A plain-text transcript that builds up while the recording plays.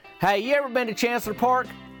Hey, you ever been to Chancellor Park?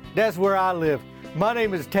 That's where I live. My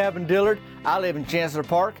name is Tavin Dillard. I live in Chancellor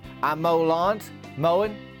Park. I mow lawns,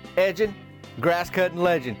 mowing, edging, grass cutting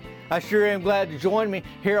legend. I sure am glad to join me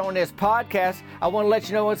here on this podcast. I want to let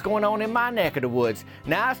you know what's going on in my neck of the woods.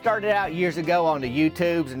 Now, I started out years ago on the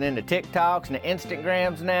YouTubes and then the TikToks and the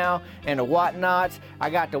Instagrams now and the whatnots.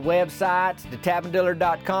 I got the websites, the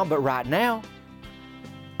tavindillard.com, but right now,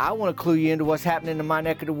 I want to clue you into what's happening in my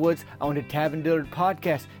neck of the woods on the Tavin Dillard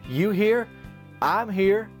podcast. You here? I'm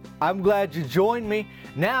here. I'm glad you joined me.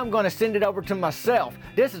 Now I'm going to send it over to myself.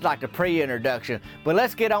 This is like the pre-introduction, but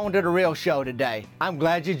let's get on to the real show today. I'm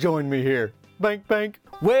glad you joined me here. Bank, bank.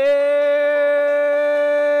 Welcome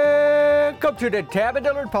to the Tavin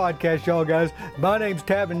Dillard podcast, y'all guys. My name's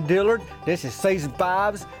Tavin Dillard. This is season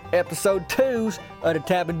 5's episode 2's of the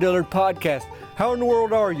Tavin Dillard podcast. How in the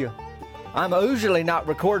world are you? I'm usually not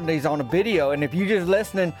recording these on a video, and if you're just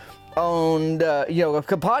listening on the, a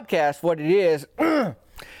podcast, what it is, in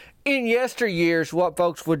yesteryears, what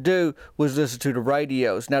folks would do was listen to the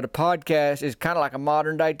radios. Now, the podcast is kind of like a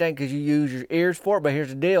modern day thing because you use your ears for it, but here's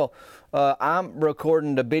the deal. I'm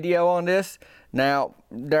recording the video on this. Now,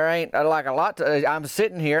 there ain't like a lot to, I'm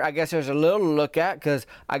sitting here. I guess there's a little to look at because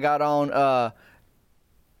I got on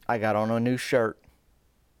a new shirt.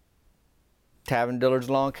 Tavin Dillard's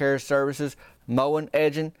Lawn Care Services, mowing,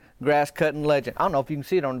 edging, grass cutting legend. I don't know if you can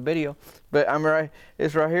see it on the video, but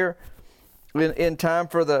it's right here in time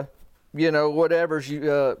for the,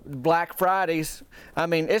 Black Fridays. I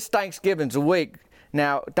mean, it's Thanksgiving's a week.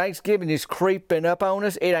 Now, Thanksgiving is creeping up on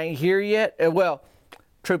us. It ain't here yet. Well,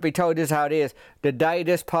 truth be told, this is how it is. The day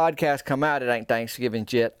this podcast come out, it ain't Thanksgiving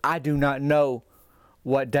yet. I do not know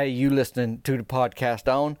what day you listening to the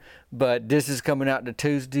podcast on, but this is coming out the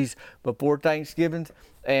Tuesdays before Thanksgiving,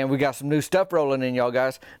 and we got some new stuff rolling in, y'all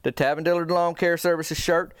guys. The Tavin Dillard Lawn Care Services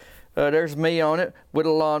shirt, there's me on it with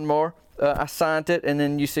a lawnmower. I signed it, and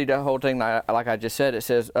then you see the whole thing, like I just said, it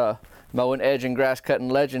says mowing, edging, grass cutting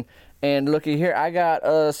legend. And looky here, I got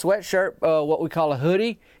a sweatshirt, what we call a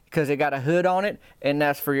hoodie, because it got a hood on it, and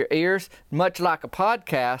that's for your ears. Much like a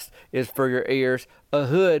podcast is for your ears, a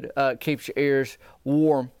hood keeps your ears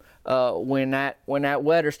warm when that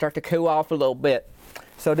weather starts to cool off a little bit.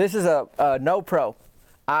 So this is a No Pro,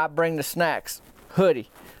 I Bring the Snacks hoodie.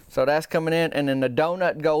 So that's coming in, and then the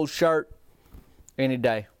Donut Gold shirt, any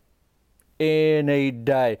day. Any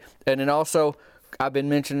day. And then also, I've been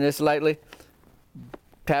mentioning this lately,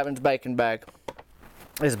 Tavin's bacon bag.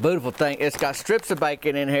 It's a beautiful thing. It's got strips of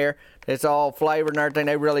bacon in here. It's all flavored and everything.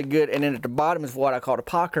 They're really good. And then at the bottom is what I call the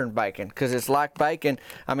popcorn bacon, because it's like bacon.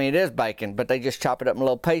 I mean, it is bacon, but they just chop it up in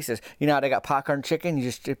little pieces. You know how they got popcorn chicken? You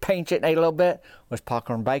just pinch it and eat a little bit. Well, it's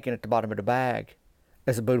popcorn bacon at the bottom of the bag.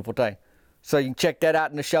 It's a beautiful thing. So you can check that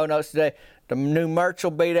out in the show notes today. The new merch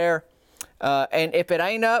will be there. And if it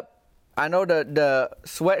ain't up, I know the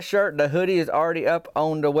sweatshirt, the hoodie is already up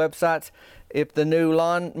on the websites. If the new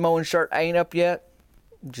lawn mowing shirt ain't up yet,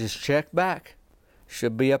 just check back.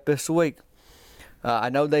 Should be up this week. I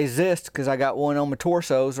know they exist because I got one on my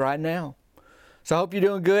torsos right now. So I hope you're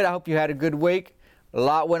doing good. I hope you had a good week. A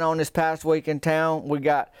lot went on this past week in town. We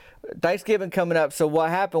got Thanksgiving coming up. So what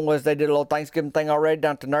happened was they did a little Thanksgiving thing already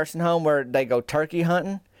down at the nursing home where they go turkey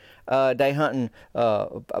hunting. They hunting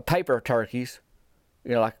paper turkeys.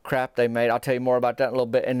 Like crap they made. I'll tell you more about that in a little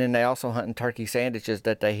bit. And then they also hunting turkey sandwiches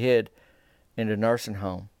that they hid in the nursing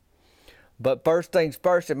home. But first things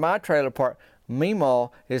first, in my trailer park, Meemaw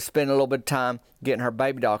is spending a little bit of time getting her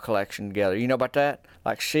baby doll collection together. You know about that?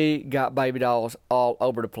 Like, she got baby dolls all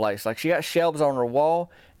over the place. Like, she got shelves on her wall,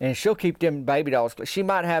 and she'll keep them baby dolls. She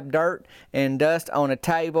might have dirt and dust on a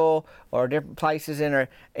table or different places in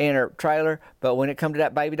her trailer, but when it comes to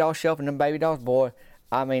that baby doll shelf and them baby dolls, boy,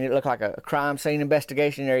 I mean, it looked like a crime scene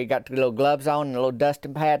investigation there. You got the little gloves on and a little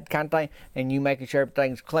dusting pad kind of thing, and you making sure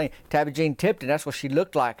everything's clean. Tabby Jean Tipton, that's what she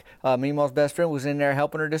looked like. Meemaw's best friend was in there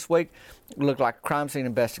helping her this week. Looked like a crime scene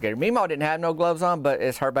investigator. Meemaw didn't have no gloves on, but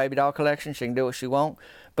it's her baby doll collection. She can do what she wants.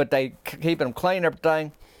 But they keep them clean,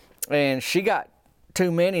 everything. And she got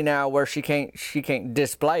too many now where she can't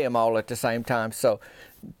display them all at the same time. So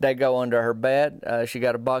they go under her bed. She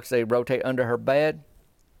got a box they rotate under her bed,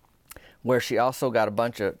 where she also got a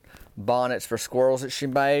bunch of bonnets for squirrels that she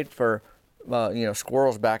made for,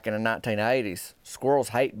 squirrels back in the 1980s. Squirrels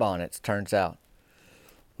hate bonnets, turns out.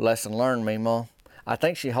 Lesson learned, Meemaw. I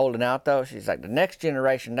think she's holding out, though. She's like, the next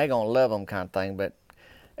generation, they going to love them kind of thing, but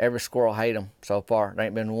every squirrel hate them so far. There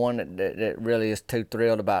ain't been one that really is too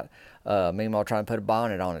thrilled about Meemaw trying to put a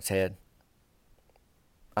bonnet on its head.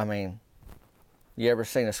 I mean, you ever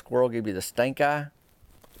seen a squirrel give you the stink eye?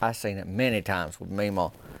 I've seen it many times with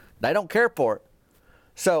Meemaw. They don't care for it.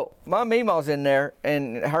 So my Meemaw's in there,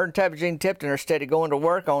 and her and Tabby Jean Tipton are steady going to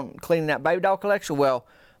work on cleaning that baby doll collection. Well,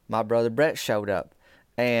 my brother Brett showed up,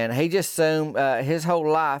 and he just assumed his whole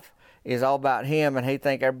life is all about him, and he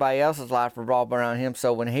think everybody else's life revolves around him.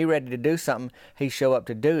 So when he ready to do something, he show up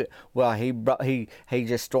to do it. Well, he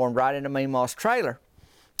just stormed right into Meemaw's trailer,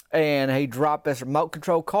 and he dropped this remote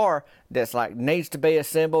control car that's like needs to be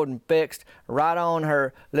assembled and fixed right on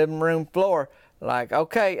her living room floor. Like,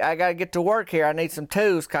 okay, I gotta get to work here. I need some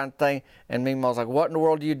tools, kind of thing. And Meemaw's like, what in the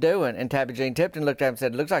world are you doing? And Tabby Jean Tipton looked at him and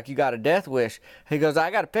said, looks like you got a death wish. He goes, I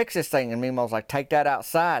gotta fix this thing. And Meemaw's like, take that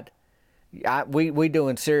outside. We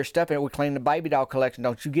doing serious stuff, and we clean the baby doll collection.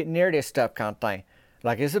 Don't you get near this stuff, kind of thing.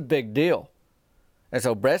 Like, it's a big deal. And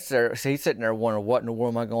so Brett's there, he's sitting there wondering, what in the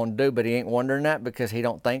world am I going to do? But he ain't wondering that because he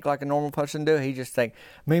don't think like a normal person do. He just think,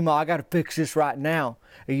 Meemaw, I got to fix this right now.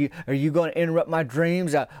 Are you going to interrupt my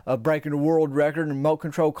dreams of breaking the world record in remote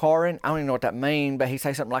control carring? I don't even know what that means, but he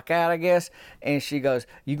say something like that, I guess. And she goes,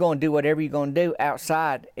 you going to do whatever you're going to do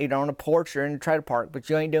outside, either on the porch or in the trailer park, but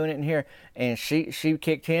you ain't doing it in here. And she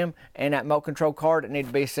kicked him and that remote control car that needed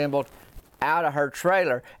to be assembled out of her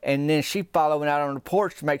trailer, and then she following out on the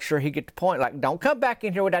porch to make sure he get the point. Like, don't come back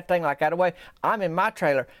in here with that thing like that away. I'm in my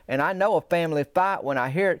trailer, and I know a family fight when I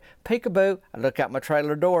hear it. Peekaboo, I look out my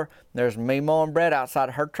trailer door. There's Meemaw and Brett outside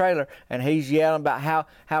of her trailer, and he's yelling about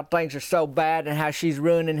how things are so bad and how she's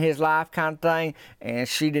ruining his life, kind of thing. And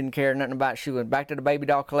she didn't care nothing about it. She went back to the baby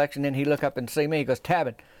doll collection. Then he look up and see me. He goes,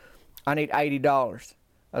 Tabin, I need $80.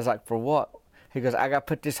 I was like, for what? He goes, I got to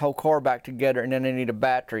put this whole car back together, and then I need a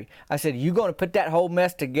battery. I said, you going to put that whole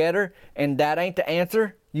mess together, and that ain't the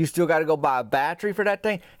answer? You still got to go buy a battery for that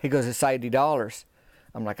thing? He goes, it's $80.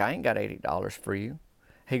 I'm like, I ain't got $80 for you.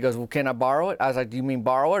 He goes, well, can I borrow it? I was like, do you mean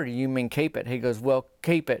borrow it, or do you mean keep it? He goes, well,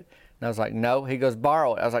 keep it. And I was like, no. He goes,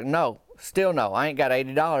 borrow it. I was like, no. Still no. I ain't got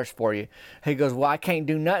 $80 for you. He goes, well, I can't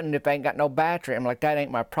do nothing if I ain't got no battery. I'm like, that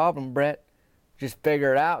ain't my problem, Brett. Just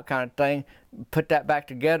figure it out, kind of thing. Put that back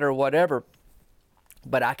together or whatever.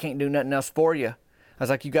 But I can't do nothing else for you. I was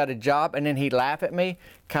like, you got a job? And then he'd laugh at me,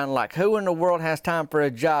 kind of like, who in the world has time for a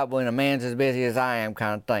job when a man's as busy as I am,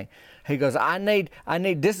 kind of thing. He goes, I need,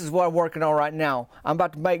 this is what I'm working on right now. I'm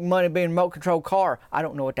about to make money being a remote control car. I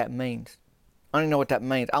don't know what that means. I don't even know what that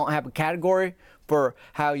means. I don't have a category for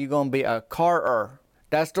how you're going to be a car-er.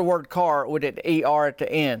 That's the word car with an ER at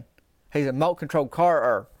the end. He's a remote control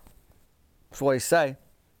car-er. That's what he say.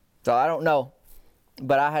 So I don't know.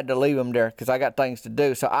 But I had to leave him there because I got things to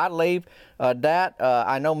do. So I leave that.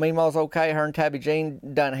 I know Meemaw's okay. Her and Tabby Jean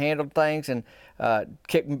done handled things and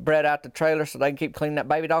kicked Brett out the trailer so they can keep cleaning that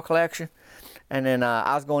baby doll collection. And then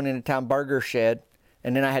I was going into town burger shed.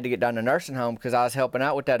 And then I had to get down to nursing home because I was helping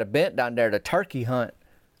out with that event down there, the turkey hunt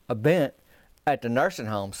event at the nursing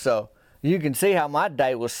home. So you can see how my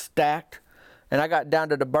day was stacked. And I got down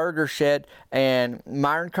to the burger shed, and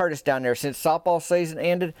Myron Curtis down there, since softball season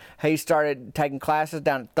ended, he started taking classes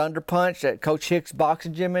down at Thunder Punch at Coach Hicks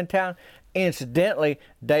boxing gym in town. Incidentally,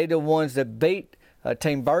 they the ones that beat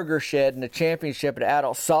Team Burger Shed in the championship of the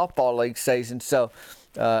adult softball league season. So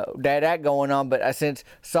they had that going on, but since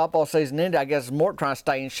softball season ended, I guess Mort trying to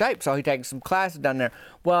stay in shape, so he taking some classes down there.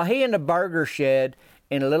 Well, he in the burger shed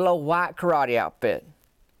in a little old white karate outfit.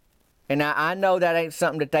 And now I know that ain't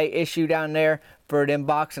something that they issue down there for them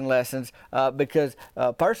boxing lessons because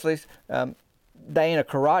personally, they ain't a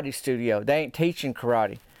karate studio. They ain't teaching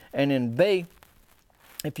karate. And then B,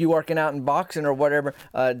 if you're working out in boxing or whatever,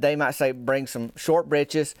 they might say bring some short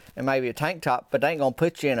breeches and maybe a tank top, but they ain't gonna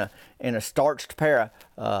put you in a starched pair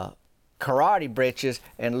of karate breeches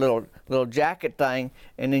and a little jacket thing.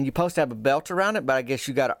 And then you're supposed to have a belt around it, but I guess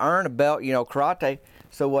you got to earn a belt, you know, karate.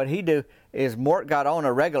 So what he do is Mort got on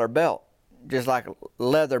a regular belt, just like a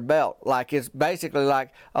leather belt. Like it's basically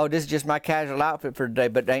like, oh, this is just my casual outfit for today,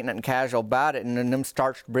 but there ain't nothing casual about it. And then them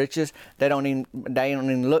starched breeches, they don't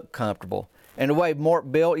even look comfortable. And the way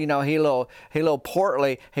Mort built, you know, he a little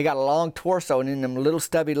portly. He got a long torso and then them little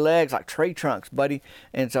stubby legs like tree trunks, buddy.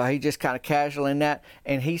 And so he just kind of casual in that.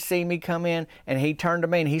 And he see me come in and he turned to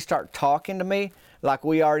me and he started talking to me like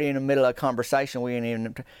we already in the middle of a conversation. We ain't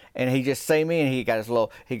even, and he just see me and he got his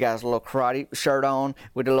little karate shirt on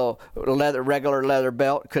with a little regular leather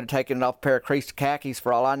belt. Could have taken it off a pair of creased khakis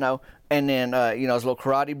for all I know. And then you know, his little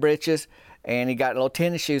karate breeches. And he got little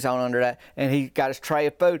tennis shoes on under that, and he got his tray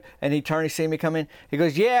of food, and he turned, he see me come in, he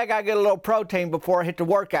goes, yeah, I gotta get a little protein before I hit the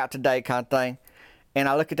workout today, kind of thing. And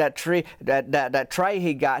I look at that tray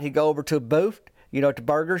he got, he go over to a booth, you know, at the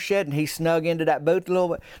burger shed, and he snug into that booth a little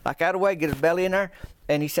bit, like out of the way, get his belly in there,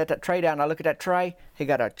 and he set that tray down, and I look at that tray, he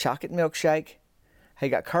got a chocolate milkshake, he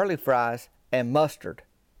got curly fries, and mustard.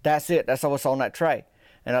 That's it, that's what's on that tray.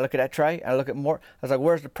 And I look at that tray, and I look at Mort. I was like,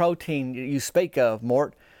 where's the protein you speak of,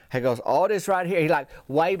 Mort? He goes, all this right here. He like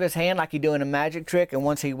wave his hand like he's doing a magic trick, and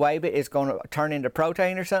once he wave it, it's going to turn into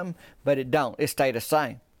protein or something, but it don't. It stay the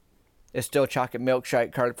same. It's still chocolate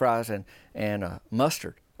milkshake, curly fries, and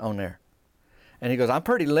mustard on there. And he goes, I'm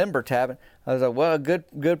pretty limber, Tavin. I was like, well,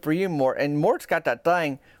 good for you, Mort. And Mort's got that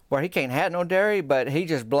thing where he can't have no dairy, but he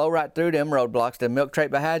just blow right through them roadblocks, the milk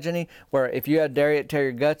trait behageny, where if you have dairy, it tear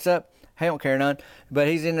your guts up. He don't care none. But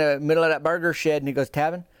he's in the middle of that burger shed, and he goes,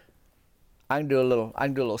 Tavin, I can do a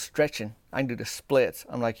little stretching. I can do the splits.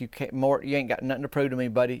 I'm like, you can't, Mort, you ain't got nothing to prove to me,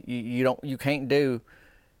 buddy. You can't do.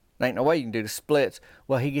 There ain't no way you can do the splits.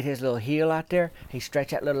 Well, he get his little heel out there. He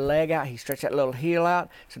stretch that little leg out. He stretch that little heel out.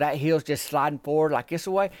 So that heel's just sliding forward like this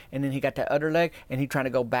away. And then he got that other leg, and he trying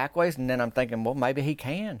to go backwards. And then I'm thinking, well, maybe he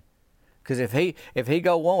can. Because if he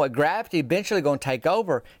go one way, gravity eventually going to take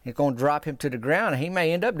over. It's going to drop him to the ground, and he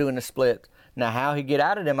may end up doing the splits. Now, how he get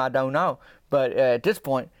out of them, I don't know. But at this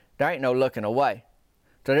point, there ain't no looking away.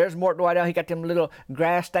 So there's Mort Dwight. He got them little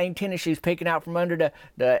grass-stained tennis shoes peeking out from under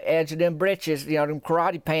the edge of them breeches, them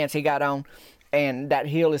karate pants he got on. And that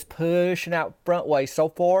heel is pushing out front way so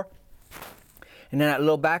far. And then that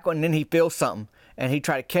little back one, and then he feels something. And he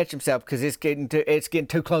try to catch himself because it's getting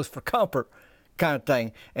too close for comfort kind of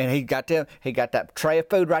thing. And he got that tray of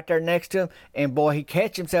food right there next to him. And boy, he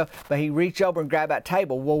catch himself, but he reach over and grab that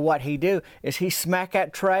table. Well, what he do is he smack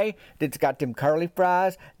that tray that's got them curly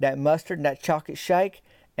fries, that mustard, and that chocolate shake.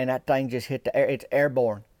 And that thing just hit the air. It's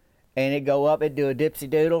airborne. And it go up, it do a dipsy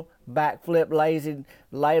doodle, backflip, lazy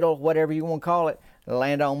ladle, whatever you want to call it,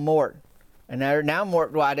 land on Mort. And now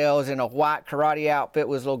Mort Waddell is in a white karate outfit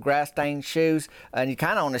with his little grass-stained shoes. And he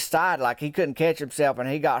kind of on his side, like he couldn't catch himself, and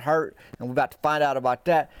he got hurt. And we're about to find out about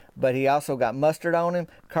that. But he also got mustard on him,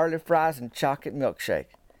 curly fries, and chocolate milkshake.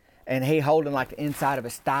 And he holding like the inside of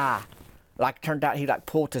his thigh. Like turned out he like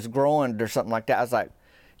pulled his groin or something like that. I was like,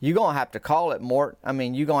 you're going to have to call it, Mort. I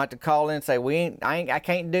mean, you're going to have to call in and say, I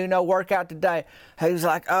can't do no workout today. He was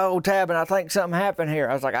like, oh, Tavin, I think something happened here.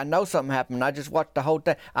 I was like, I know something happened. I just watched the whole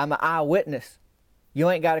thing. I'm an eyewitness. You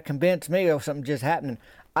ain't got to convince me of something just happening.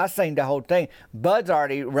 I seen the whole thing. Bud's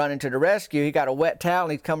already running to the rescue. He got a wet towel,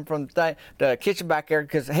 and he's coming from the kitchen back there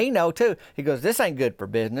because he know, too. He goes, this ain't good for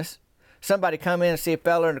business. Somebody come in and see a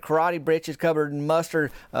fella in the karate breeches covered in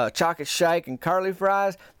mustard, chocolate shake, and curly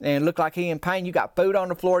fries, and look like he in pain. You got food on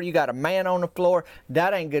the floor. You got a man on the floor.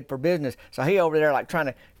 That ain't good for business. So he over there like trying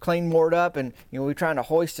to clean Mort up, and we trying to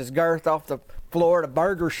hoist his girth off the floor, the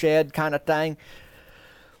burger shed kind of thing.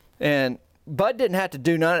 And Bud didn't have to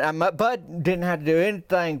do Bud didn't have to do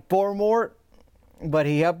anything for Mort, but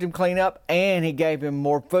he helped him clean up, and he gave him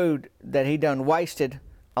more food that he done wasted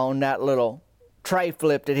on that little tray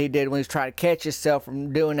flip that he did when he was trying to catch himself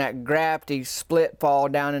from doing that gravity split fall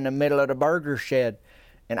down in the middle of the burger shed.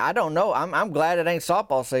 And I don't know. I'm glad it ain't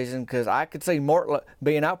softball season, because I could see Mort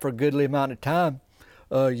being out for a goodly amount of time.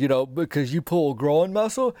 Because you pull a groin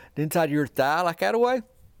muscle inside of your thigh like that away.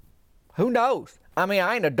 Who knows? I mean,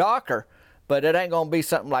 I ain't a doctor, but it ain't going to be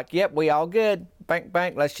something like, yep, we all good.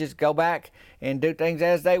 Bank, let's just go back and do things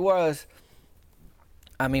as they was.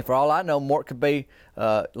 I mean, for all I know, Mort could be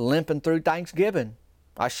limping through Thanksgiving.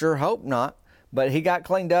 I sure hope not. But he got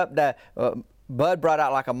cleaned up. Bud brought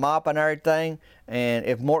out like a mop and everything. And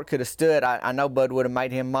if Mort could have stood, I know Bud would have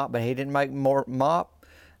made him mop, but he didn't make Mort mop.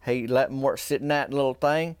 He let Mort sit in that little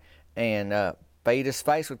thing and feed his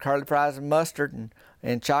face with curly fries and mustard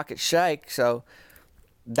and chocolate shake. So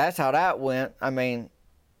that's how that went. I mean,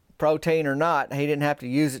 protein or not, he didn't have to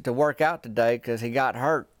use it to work out today because he got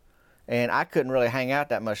hurt. And I couldn't really hang out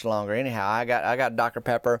that much longer. Anyhow, I got Dr.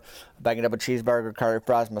 Pepper, baking up a cheeseburger, curly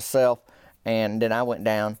fries myself, and then I went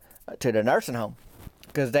down to the nursing home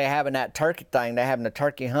because they having that turkey thing. They having a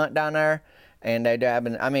turkey hunt down there, and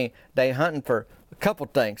they hunting for a couple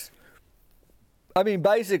things. I mean,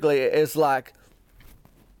 basically, it's like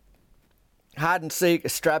hide and seek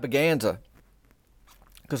extravaganza,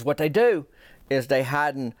 because what they do is they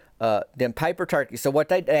hiding them paper turkeys. So what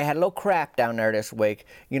they had a little craft down there this week,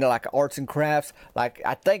 like arts and crafts. Like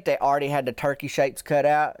I think they already had the turkey shapes cut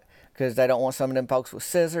out because they don't want some of them folks with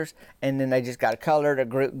scissors. And then they just got a color to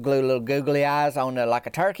glue little googly eyes on like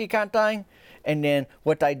a turkey kind of thing. And then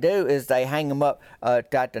what they do is they hang them up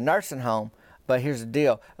at the nursing home. But here's the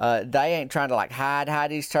deal. They ain't trying to like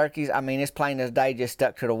hide these turkeys. I mean, it's plain as day, just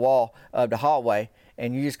stuck to the wall of the hallway.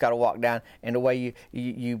 And you just got to walk down, and the way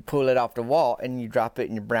you pull it off the wall, and you drop it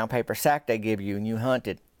in your brown paper sack they give you, and you hunt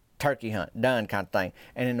it, turkey hunt, done kind of thing.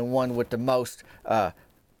 And then the one with the most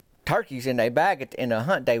turkeys in their bag in the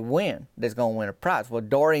hunt, they win. That's going to win a prize. Well,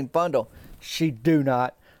 Doreen Bundle, she do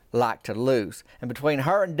not like to lose. And between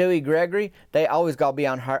her and Dewey Gregory, they always got to be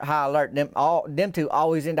on high alert. Them two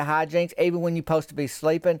always into hijinks. Even when you're supposed to be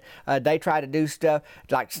sleeping, they try to do stuff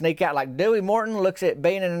like sneak out. Like Dewey Morton looks at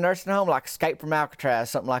being in a nursing home like Escape from Alcatraz,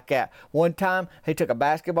 something like that. One time, he took a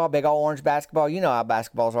basketball, big old orange basketball. You know how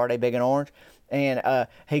basketballs are, they big and orange. And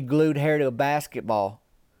he glued hair to a basketball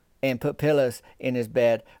and put pillows in his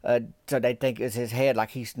bed so they think it's his head,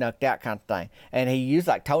 like he snuck out kind of thing. And he used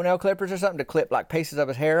like toenail clippers or something to clip like pieces of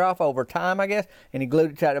his hair off over time, I guess, and he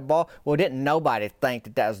glued it to the ball. Well, didn't nobody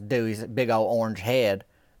think that was Dewey's big old orange head?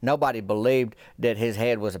 Nobody believed that his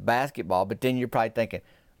head was a basketball. But then you're probably thinking,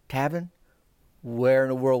 Tavin, where in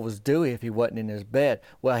the world was Dewey if he wasn't in his bed?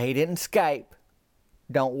 Well, he didn't escape.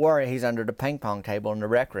 Don't worry, he's under the ping pong table in the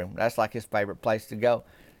rec room. That's like his favorite place to go.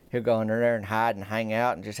 He'll go under there and hide and hang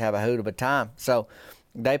out and just have a hoot of a time. So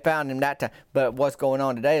they found him that time. But what's going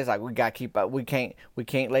on today is like we gotta keep up. We can't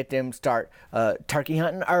let them start turkey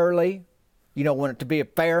hunting early. You don't want it to be a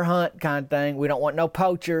fair hunt kind of thing. We don't want no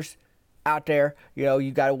poachers out there. You know,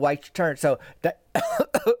 you gotta wait your turn. So that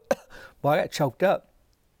boy, I got choked up.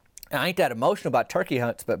 I ain't that emotional about turkey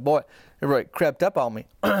hunts, but boy, it really crept up on me.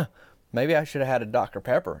 Maybe I should have had a Dr.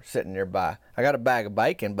 Pepper sitting nearby. I got a bag of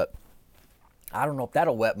bacon, but I don't know if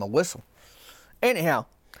that'll wet my whistle. Anyhow,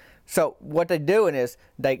 so what they doing is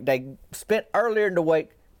they spent earlier in the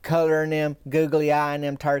week coloring them, googly eyeing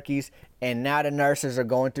them turkeys, and now the nurses are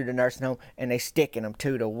going through the nursing home and they sticking them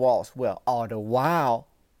to the walls. Well, all the while,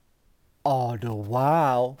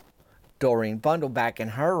 Doreen bundled back in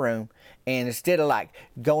her room, and instead of like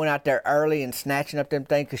going out there early and snatching up them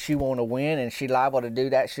things because she want to win, and she liable to do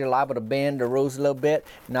that, she liable to bend the rules a little bit,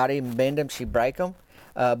 not even bend them, she break them.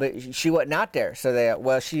 But she wasn't out there,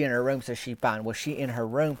 so she in her room, so she fine. Well, she in her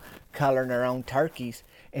room coloring her own turkeys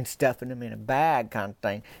and stuffing them in a bag kind of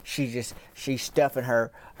thing. She's stuffing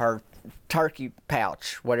her turkey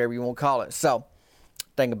pouch, whatever you want to call it. So,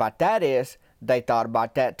 thing about that is, they thought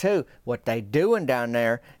about that too. What they doing down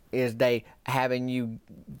there is they having you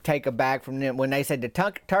take a bag from them. When they said the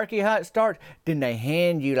turkey hunt starts, then they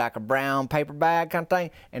hand you like a brown paper bag kind of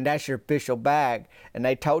thing, and that's your official bag. And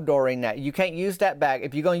they told Doreen that you can't use that bag.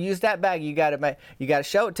 If you're gonna use that bag, you gotta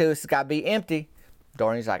show it to us. It's gotta be empty.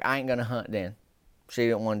 Doreen's like, I ain't gonna hunt then. She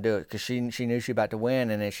didn't want to do it because she knew she was about to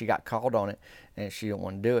win, and then she got called on it, and she didn't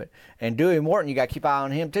want to do it. And Dewey Morton, you got to keep an eye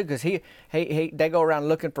on him too, because they go around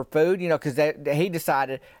looking for food, you know, because he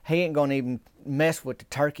decided he ain't going to even mess with the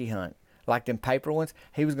turkey hunt like them paper ones.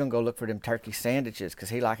 He was going to go look for them turkey sandwiches because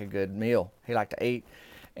he liked a good meal. He liked to eat.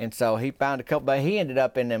 And so he found a couple, but he ended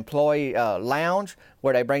up in the employee lounge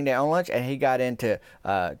where they bring their own lunch, and he got into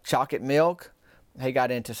chocolate milk. He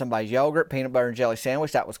got into somebody's yogurt, peanut butter and jelly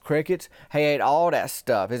sandwich. That was crickets. He ate all that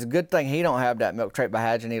stuff. It's a good thing he don't have that milk trait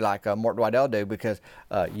bihageny like Mort Waddell do, because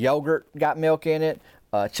yogurt got milk in it.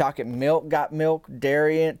 Chocolate milk got milk,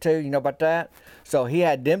 dairy in it too. You know about that? So he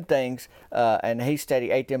had them things, and he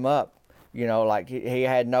steady ate them up. You know, like he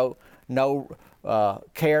had no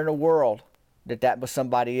care in the world that was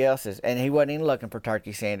somebody else's, and he wasn't even looking for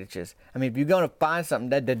turkey sandwiches. I mean, if you're going to find something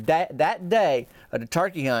that day of the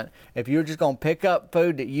turkey hunt, if you're just going to pick up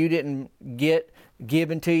food that you didn't get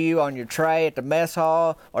given to you on your tray at the mess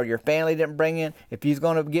hall, or your family didn't bring in, if you're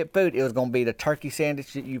going to get food, it was going to be the turkey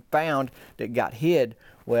sandwich that you found that got hid.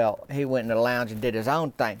 Well, he went in the lounge and did his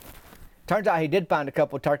own thing. Turns out he did find a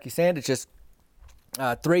couple of turkey sandwiches,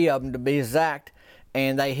 3 of them to be exact,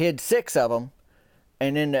 and they hid 6 of them.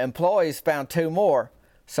 And then the employees found 2 more.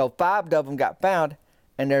 So 5 of them got found.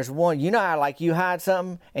 And there's one, you know how like you hide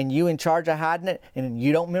something and you in charge of hiding it and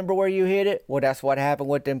you don't remember where you hid it? Well, that's what happened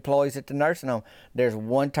with the employees at the nursing home. There's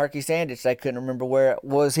one turkey sandwich they couldn't remember where it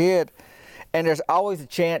was hid. And there's always a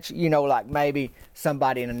chance, you know, like maybe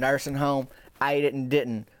somebody in a nursing home ate it and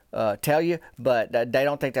didn't tell you, but they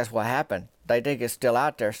don't think that's what happened. They think it's still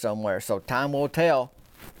out there somewhere. So time will tell.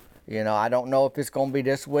 You know, I don't know if it's going to be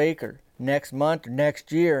this week or next month or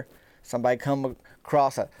next year. Somebody come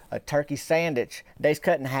across a turkey sandwich. They's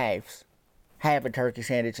cut in halves. Half a turkey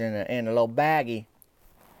sandwich in a little baggie.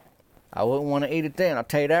 I wouldn't want to eat it then, I'll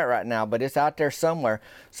tell you that right now, but it's out there somewhere.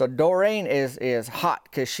 So Doreen is hot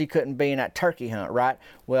because she couldn't be in that turkey hunt, right?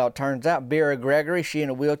 Well, it turns out Vera Gregory, she in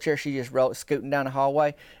a wheelchair, she just rode scooting down the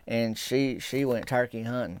hallway, and she went turkey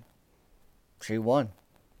hunting. She won.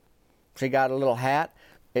 She got a little hat.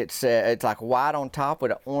 It's like white on top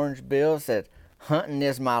with an orange bill. It says, "Hunting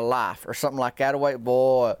is my life," or something like that. Wait,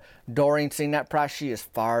 boy, Doreen seen that prize. She is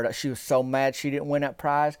fired up. She was so mad she didn't win that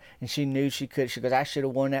prize, and she knew she could. She goes, "I should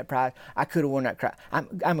have won that prize. I could have won that prize.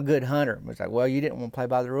 I'm a good hunter." I was like, "Well, you didn't want to play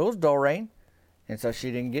by the rules, Doreen," and so she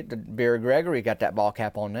didn't get the Vera Gregory got that ball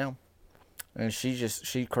cap on now, and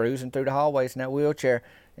she cruising through the hallways in that wheelchair.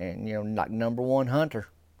 and like number one hunter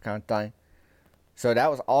kind of thing. So that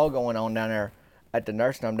was all going on down there at the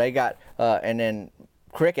nursing home. They got, and then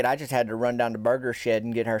Cricket, I just had to run down to Burger Shed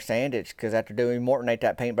and get her sandwich because after doing Morton ate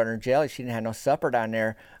that peanut butter and jelly, she didn't have no supper down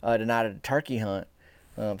there the night of the turkey hunt.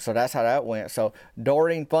 So that's how that went. So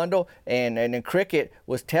Doreen Fundle and then Cricket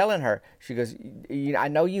was telling her, she goes, I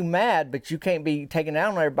know you mad, but you can't be taking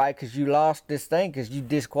out on everybody because you lost this thing because you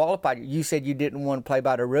disqualified. You said you didn't want to play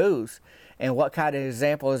by the rules. And what kind of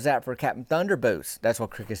example is that for Captain Thunderboots? That's what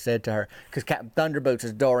Cricket said to her. Because Captain Thunderboots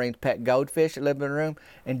is Doreen's pet goldfish that live in the room.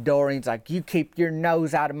 And Doreen's like, you keep your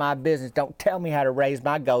nose out of my business. Don't tell me how to raise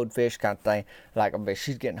my goldfish kind of thing. Like,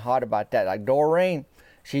 she's getting hot about that. Like, Doreen,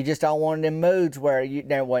 she just don't want them moods where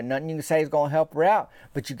there wasn't nothing you can say is going to help her out.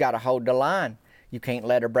 But you got to hold the line. You can't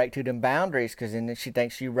let her break through them boundaries because then she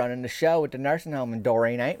thinks she's running the show at the nursing home. And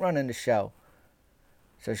Doreen ain't running the show.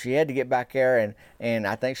 So she had to get back there, and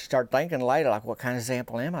I think she started thinking later, like, what kind of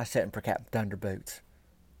example am I setting for Captain Thunderboots?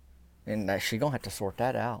 And she's going to have to sort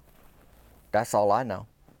that out. That's all I know.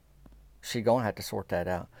 She's going to have to sort that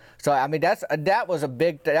out. So, I mean, that was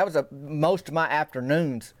most of my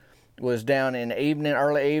afternoons was down in the evening,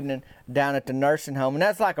 early evening, down at the nursing home. And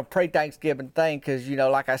that's like a pre-Thanksgiving thing because,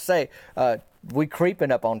 like I say, we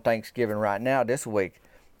creeping up on Thanksgiving right now this week.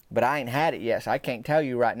 But I ain't had it yet, so I can't tell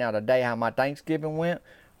you right now today how my Thanksgiving went.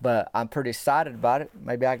 But I'm pretty excited about it.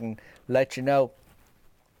 Maybe I can let you know,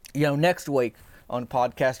 next week on the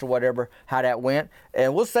podcast or whatever, how that went.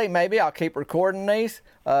 And we'll see, maybe I'll keep recording these.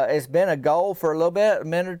 It's been a goal for a little bit, a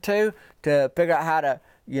minute or two, to figure out how to,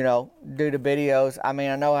 do the videos. I mean,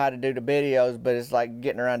 I know how to do the videos, but it's like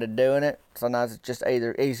getting around to doing it. Sometimes it's just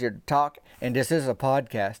either easier to talk, and this is a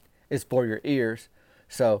podcast. It's for your ears.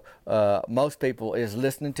 So most people is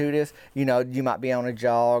listening to this. You might be on a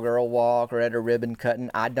jog or a walk or at a ribbon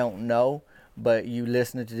cutting. I don't know, but you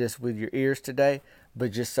listening to this with your ears today.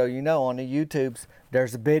 But just so you know, on the YouTubes,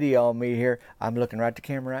 there's a video of me here. I'm looking right at the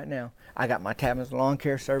camera right now. I got my Tabbins Lawn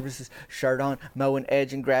Care Services shirt on, mowing,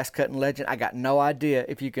 edging, grass cutting legend. I got no idea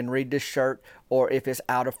if you can read this shirt or if it's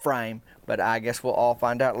out of frame, but I guess we'll all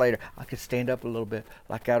find out later. I could stand up a little bit,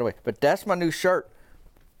 like out of the way. But that's my new shirt.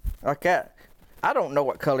 Like that. I don't know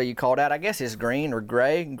what color you call that. I guess it's green or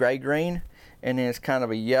gray-green. And then it's kind of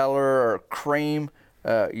a yellow or cream,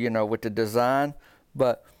 with the design.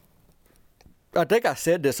 But I think I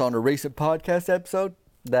said this on a recent podcast episode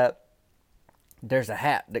that there's a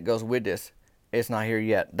hat that goes with this. It's not here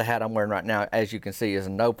yet. The hat I'm wearing right now, as you can see, is a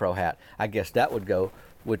No Pro hat. I guess that would go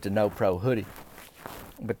with the No Pro hoodie.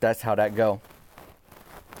 But that's how that go.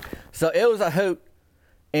 So it was a hoot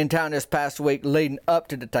in town this past week leading up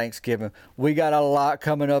to the Thanksgiving. We got a lot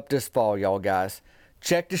coming up this fall, y'all guys.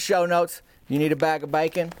 Check the show notes. You need a bag of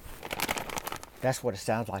bacon. That's what it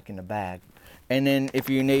sounds like in the bag. And then if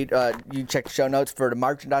you need, you check the show notes for the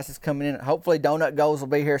merchandise that's coming in. Hopefully Donut Goals will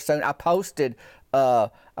be here soon. I posted a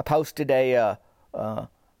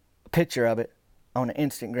picture of it on the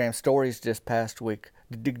Instagram stories this past week.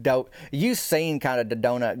 You seen kind of the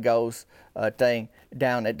Donut Goals thing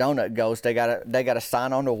down at Donut Goals. They got a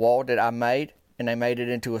sign on the wall that I made, and they made it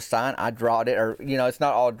into a sign. I drawed it, or it's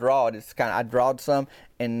not all drawed. It's kind of I drawed some,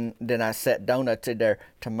 and then I set donuts in there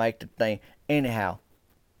to make the thing. Anyhow,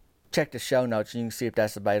 check the show notes. You can see if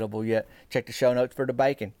that's available yet. Check the show notes for the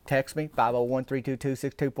bacon. Text me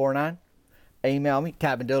 501-322-6249. Email me,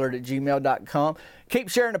 tabandillard@gmail.com. Keep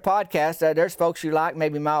sharing the podcast. There's folks you like,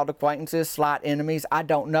 maybe mild acquaintances, slight enemies. I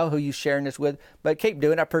don't know who you're sharing this with, but keep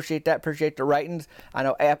doing it. I appreciate that. Appreciate the ratings. I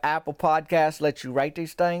know Apple Podcasts lets you rate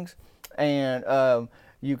these things, and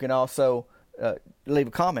you can also leave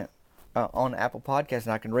a comment on Apple Podcasts,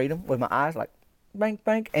 and I can read them with my eyes like, bank,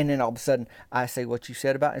 bank, and then all of a sudden I say what you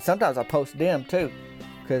said about it. And sometimes I post them too.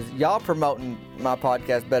 Because y'all promoting my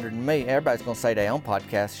podcast better than me. Everybody's going to say their own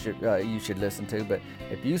podcast you should listen to. But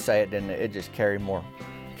if you say it, then it just carry more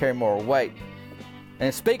weight.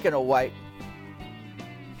 And speaking of weight,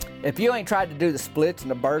 if you ain't tried to do the splits in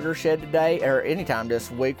the Burger Shed today or anytime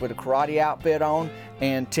this week with a karate outfit on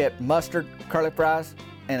and tip mustard, curly fries,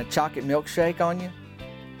 and a chocolate milkshake on you,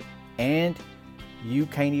 and you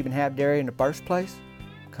can't even have dairy in the first place,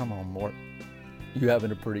 come on, Mort. You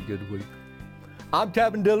having a pretty good week. I'm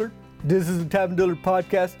Tabin Dillard. This is the Tabin Dillard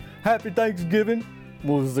Podcast. Happy Thanksgiving.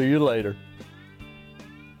 We'll see you later.